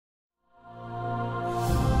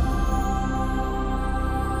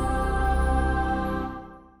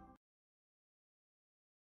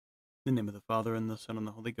In the name of the Father, and the Son, and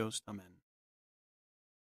the Holy Ghost. Amen.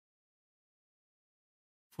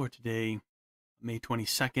 For today, May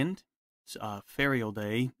 22nd, it's Ferial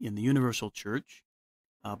Day in the Universal Church,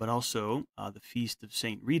 but also the Feast of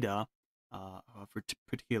St. Rita for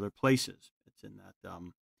particular places. It's in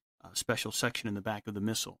that special section in the back of the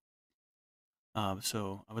Missal.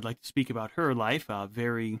 So I would like to speak about her life,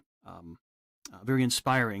 very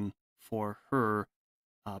inspiring for her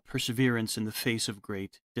perseverance in the face of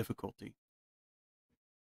great difficulty.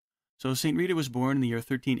 So St. Rita was born in the year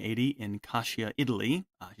 1380 in Cascia, Italy.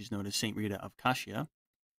 She's known as St. Rita of Cascia.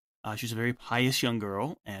 She was a very pious young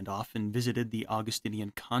girl and often visited the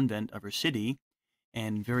Augustinian convent of her city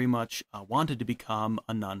and very much wanted to become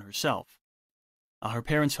a nun herself. Her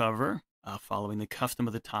parents, however, following the custom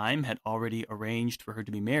of the time, had already arranged for her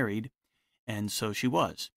to be married, and so she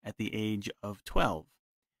was at the age of 12.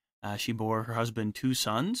 She bore her husband 2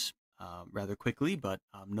 sons rather quickly, but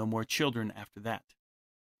no more children after that.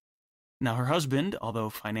 Now, her husband,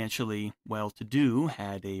 although financially well-to-do,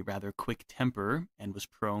 had a rather quick temper and was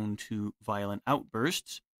prone to violent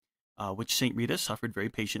outbursts, which St. Rita suffered very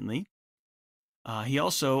patiently. He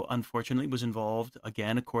also, unfortunately, was involved,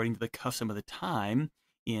 again, according to the custom of the time,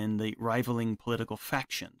 in the rivaling political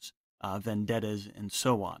factions, vendettas, and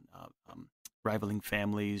so on. Rivaling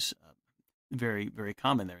families, very, very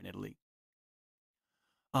common there in Italy.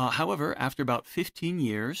 However, after about 15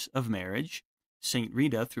 years of marriage, St.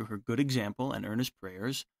 Rita, through her good example and earnest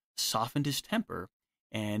prayers, softened his temper,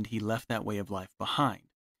 and he left that way of life behind.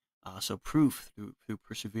 So proof through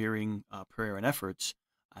persevering prayer and efforts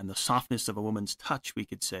and the softness of a woman's touch, we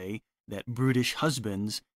could say, that brutish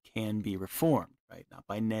husbands can be reformed, right? Not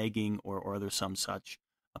by nagging or other some such,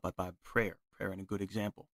 but by prayer and a good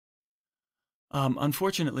example.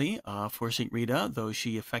 Unfortunately, for St. Rita, though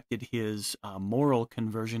she affected his moral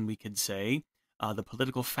conversion, we could say, the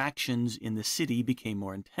political factions in the city became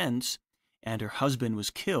more intense, and her husband was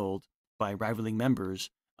killed by rivaling members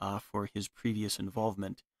for his previous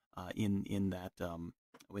involvement in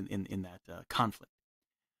that conflict.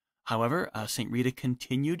 However, St. Rita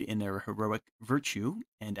continued in her heroic virtue,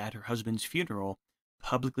 and at her husband's funeral,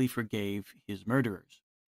 publicly forgave his murderers.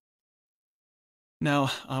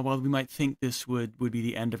 Now, while we might think this would be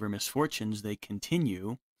the end of her misfortunes, they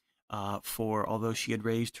continue. For although she had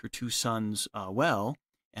raised her 2 sons well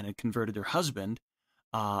and had converted her husband,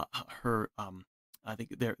 her I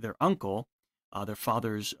think their uncle, their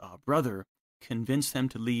father's brother, convinced them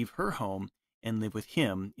to leave her home and live with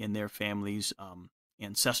him in their family's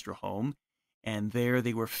ancestral home, and there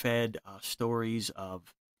they were fed stories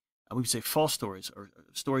of, we would say, false stories, or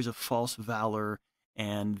stories of false valor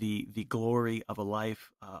and the glory of a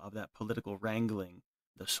life of that political wrangling,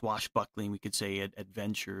 the swashbuckling, we could say,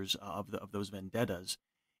 adventures of those vendettas,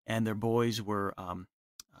 and their boys were,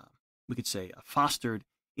 we could say, fostered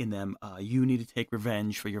in them. You need to take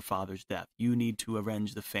revenge for your father's death. You need to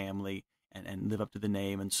avenge the family and live up to the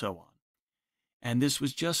name, and so on. And this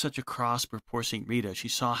was just such a cross for poor St. Rita. She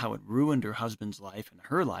saw how it ruined her husband's life and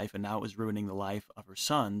her life, and now it was ruining the life of her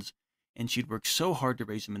sons. And she'd worked so hard to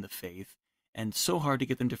raise them in the faith, and so hard to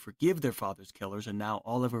get them to forgive their father's killers, and now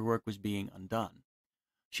all of her work was being undone.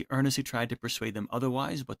 She earnestly tried to persuade them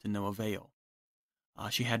otherwise, but to no avail.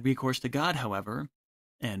 She had recourse to God, however,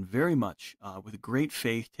 and very much with great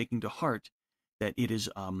faith, taking to heart that it is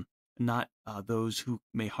not those who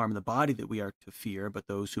may harm the body that we are to fear, but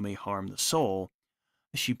those who may harm the soul.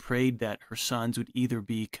 She prayed that her sons would either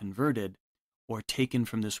be converted or taken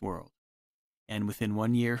from this world. And within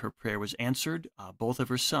 1 year, her prayer was answered. Both of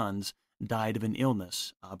her sons died of an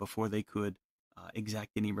illness before they could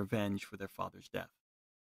exact any revenge for their father's death.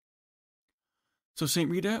 So St.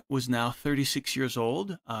 Rita was now 36 years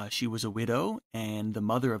old. She was a widow and the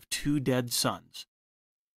mother of 2 dead sons.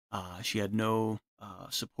 She had no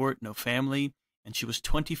support, no family, and she was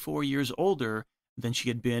 24 years older than she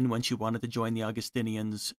had been when she wanted to join the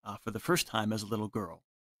Augustinians for the first time as a little girl.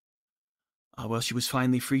 Well, she was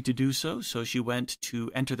finally free to do so, so she went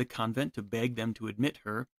to enter the convent to beg them to admit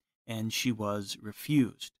her, and she was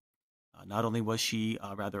refused. Not only was she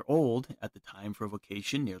rather old at the time for a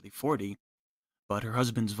vocation, nearly 40, but her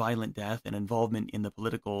husband's violent death and involvement in the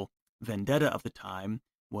political vendetta of the time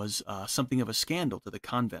was something of a scandal to the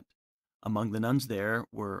convent. Among the nuns there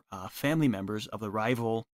were family members of the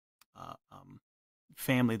rival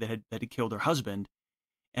family that had killed her husband,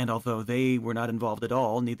 and although they were not involved at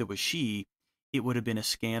all, neither was she, it would have been a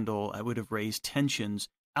scandal. It would have raised tensions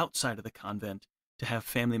outside of the convent to have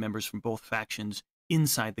family members from both factions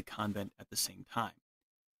inside the convent at the same time.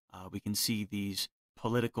 We can see these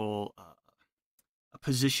political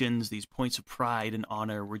positions, these points of pride and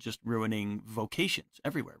honor were just ruining vocations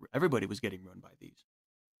everywhere. Everybody was getting ruined by these.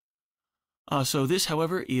 So this,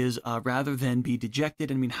 however, is rather than be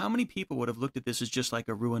dejected. I mean, how many people would have looked at this as just like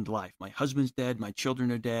a ruined life? My husband's dead, my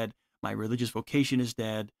children are dead, my religious vocation is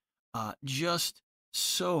dead. Just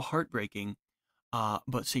so heartbreaking.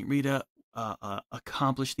 But St. Rita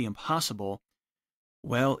accomplished the impossible.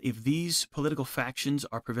 Well, if these political factions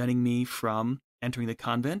are preventing me from entering the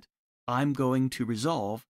convent, I'm going to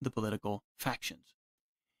resolve the political factions.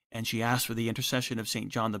 And she asked for the intercession of St.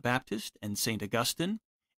 John the Baptist and St. Augustine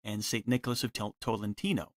and St. Nicholas of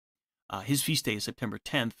Tolentino. His feast day is September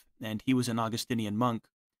 10th, and he was an Augustinian monk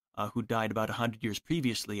who died about 100 years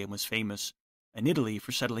previously and was famous in Italy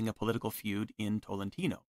for settling a political feud in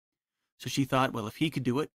Tolentino. So she thought, well, if he could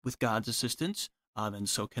do it with God's assistance, then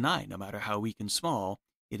so can I. No matter how weak and small,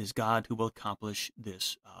 it is God who will accomplish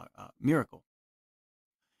this miracle.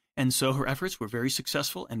 And so her efforts were very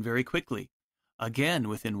successful and very quickly. Again,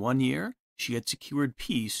 within 1 year, she had secured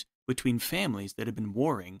peace between families that had been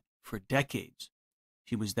warring for decades.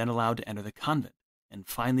 She was then allowed to enter the convent and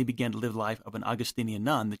finally began to live life of an Augustinian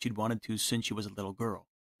nun that she'd wanted to since she was a little girl.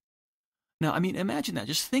 Now, I mean, imagine that.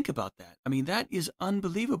 Just think about that. I mean, that is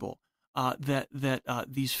unbelievable that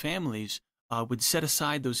these families would set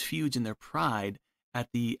aside those feuds and their pride at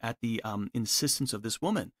the insistence of this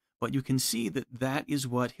woman. But you can see that that is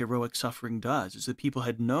what heroic suffering does, is that people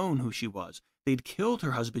had known who she was. They'd killed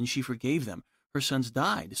her husband. She forgave them. Her sons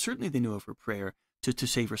died. Certainly they knew of her prayer to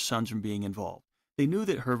save her sons from being involved. They knew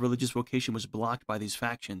that her religious vocation was blocked by these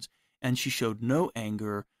factions, and she showed no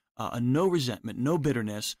anger, no resentment, no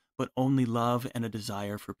bitterness, but only love and a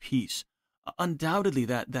desire for peace. Undoubtedly,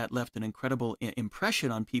 that left an incredible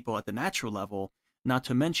impression on people at the natural level, not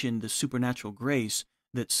to mention the supernatural grace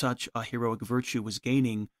that such a heroic virtue was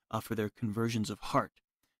gaining for their conversions of heart.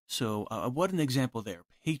 So what an example there.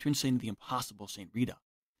 Patron saint of the impossible, St. Rita.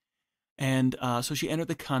 And so she entered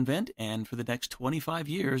the convent and for the next 25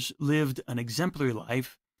 years lived an exemplary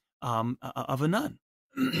life of a nun.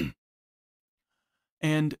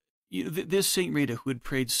 And this St. Rita, who had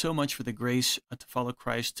prayed so much for the grace to follow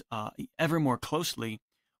Christ ever more closely,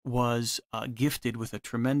 was gifted with a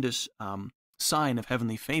tremendous sign of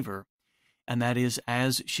heavenly favor. And that is,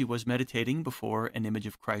 as she was meditating before an image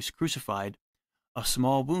of Christ crucified, a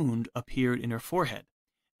small wound appeared in her forehead.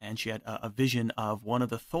 And she had a vision of one of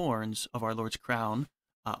the thorns of our Lord's crown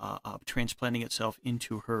transplanting itself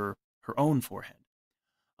into her own forehead.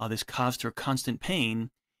 This caused her constant pain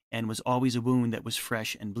and was always a wound that was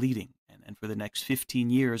fresh and bleeding. And for the next 15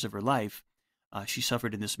 years of her life, she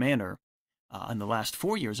suffered in this manner. In the last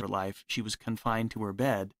 4 years of her life, she was confined to her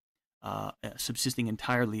bed, subsisting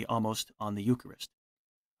entirely almost on the Eucharist.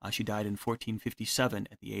 She died in 1457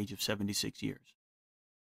 at the age of 76 years.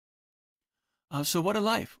 So what a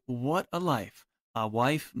life. What a life. A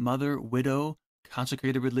wife, mother, widow,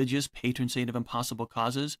 consecrated religious, patron saint of impossible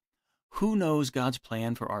causes. Who knows God's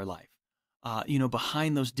plan for our life?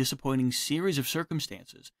 Behind those disappointing series of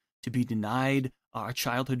circumstances, to be denied our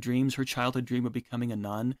childhood dreams, her childhood dream of becoming a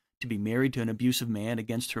nun, to be married to an abusive man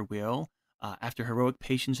against her will, after heroic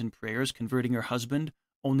patience and prayers, converting her husband,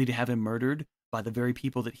 only to have him murdered by the very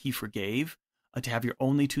people that he forgave, to have your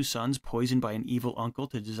only 2 sons poisoned by an evil uncle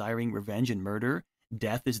to desiring revenge and murder,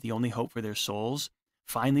 death is the only hope for their souls,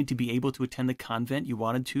 finally to be able to attend the convent you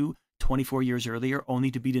wanted to 24 years earlier, only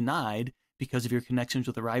to be denied because of your connections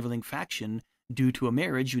with a rivaling faction due to a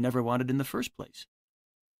marriage you never wanted in the first place.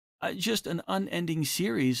 Just an unending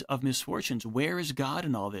series of misfortunes. Where is God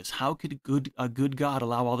in all this? How could a good God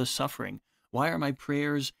allow all this suffering? Why are my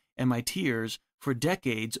prayers and my tears for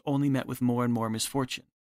decades only met with more and more misfortune?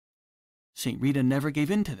 St. Rita never gave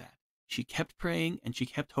in to that. She kept praying and she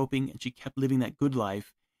kept hoping and she kept living that good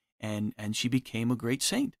life, and she became a great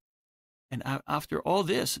saint. And after all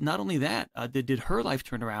this, not only that, did her life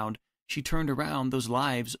turn around, she turned around those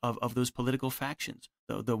lives of those political factions,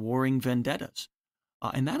 the warring vendettas.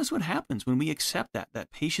 And that is what happens when we accept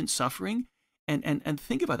that patient suffering and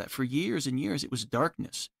think about that. For years and years, it was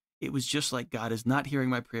darkness. It was just like, God is not hearing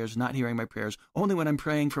my prayers, not hearing my prayers. Only when I'm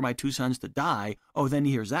praying for my 2 sons to die, then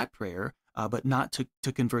he hears that prayer, but not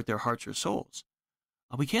to convert their hearts or souls.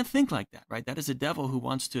 We can't think like that, right? That is a devil who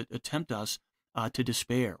wants to tempt us to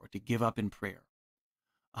despair or to give up in prayer.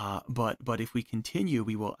 But if we continue,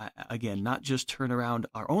 we will, again, not just turn around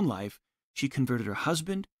our own life. She converted her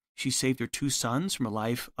husband. She saved her 2 sons from a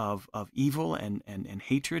life of evil and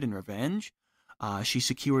hatred and revenge. She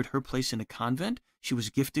secured her place in a convent. She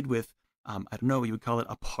was gifted with, you would call it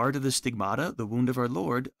a part of the stigmata, the wound of our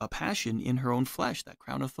Lord, a passion in her own flesh, that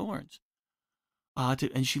crown of thorns.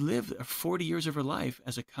 And she lived 40 years of her life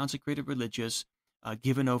as a consecrated religious,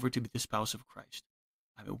 given over to be the spouse of Christ.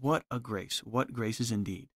 I mean, what a grace! What grace is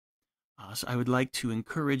indeed. So I would like to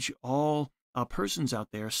encourage all persons out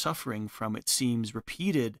there suffering from, it seems,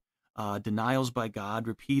 repeated denials by God,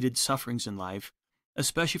 repeated sufferings in life,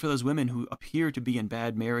 especially for those women who appear to be in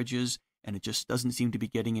bad marriages and it just doesn't seem to be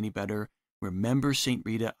getting any better. Remember St.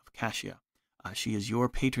 Rita of Cascia. She is your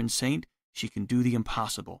patron saint. She can do the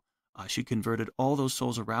impossible. She converted all those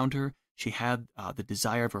souls around her. She had the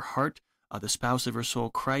desire of her heart. The spouse of her soul,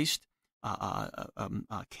 Christ,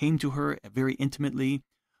 came to her very intimately.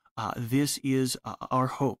 This is our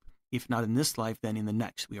hope. If not in this life, then in the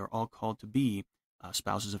next. We are all called to be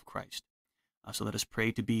spouses of Christ. So let us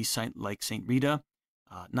pray to be like St. Rita,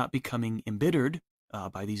 not becoming embittered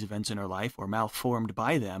by these events in our life or malformed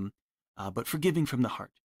by them, but forgiving from the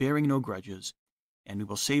heart, bearing no grudges, and we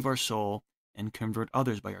will save our soul and convert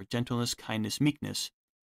others by our gentleness, kindness, meekness,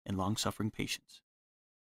 and long-suffering patience.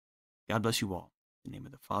 God bless you all. In the name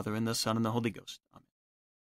of the Father, and the Son, and the Holy Ghost.